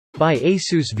Buy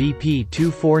ASUS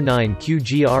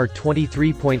VP249QGR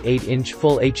 23.8-inch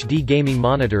Full HD gaming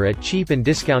monitor at cheap and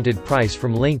discounted price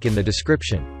from link in the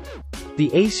description.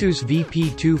 The ASUS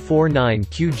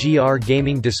VP249QGR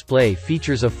gaming display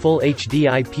features a full HD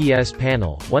IPS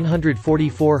panel,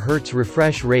 144Hz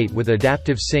refresh rate with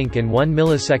adaptive sync and 1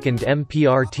 millisecond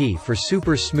MPRT for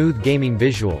super smooth gaming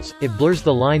visuals. It blurs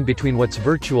the line between what's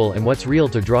virtual and what's real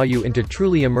to draw you into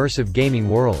truly immersive gaming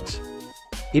worlds.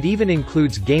 It even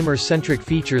includes gamer-centric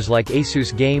features like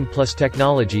ASUS Game Plus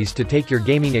technologies to take your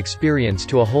gaming experience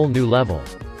to a whole new level.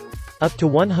 Up to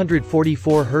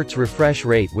 144Hz refresh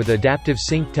rate with adaptive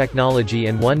sync technology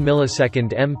and 1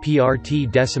 millisecond MPRT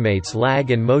decimates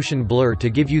lag and motion blur to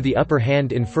give you the upper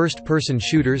hand in first-person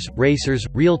shooters, racers,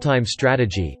 real-time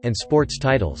strategy, and sports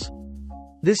titles.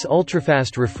 This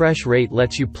ultrafast refresh rate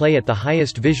lets you play at the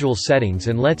highest visual settings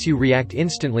and lets you react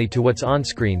instantly to what's on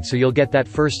screen, so you'll get that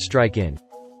first strike in.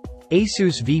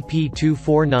 ASUS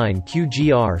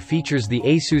VP249QGR features the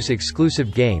ASUS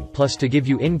exclusive Game Plus to give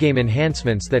you in-game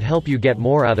enhancements that help you get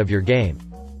more out of your game.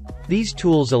 These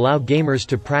tools allow gamers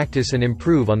to practice and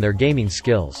improve on their gaming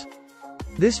skills.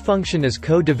 This function is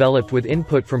co-developed with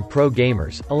input from pro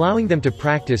gamers, allowing them to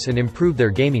practice and improve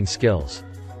their gaming skills.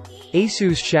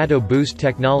 ASUS Shadow Boost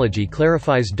technology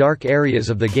clarifies dark areas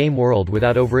of the game world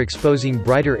without overexposing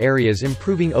brighter areas,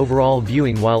 improving overall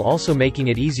viewing while also making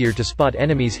it easier to spot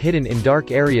enemies hidden in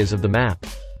dark areas of the map.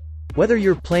 Whether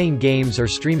you're playing games or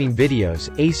streaming videos,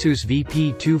 ASUS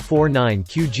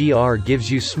VP249QGR gives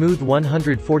you smooth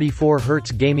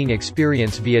 144Hz gaming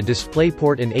experience via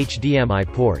DisplayPort and HDMI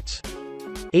ports.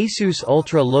 ASUS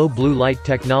ultra-low blue light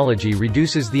technology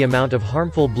reduces the amount of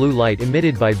harmful blue light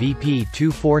emitted by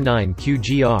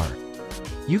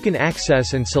VP249QGR. You can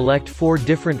access and select 4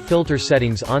 different filter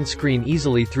settings on screen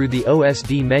easily through the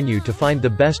OSD menu to find the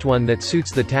best one that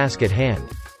suits the task at hand.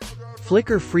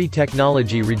 Flicker-free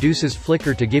technology reduces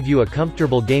flicker to give you a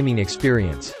comfortable gaming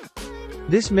experience.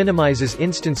 This minimizes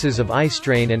instances of eye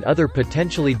strain and other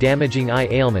potentially damaging eye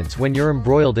ailments when you're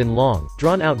embroiled in long,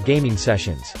 drawn-out gaming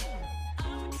sessions.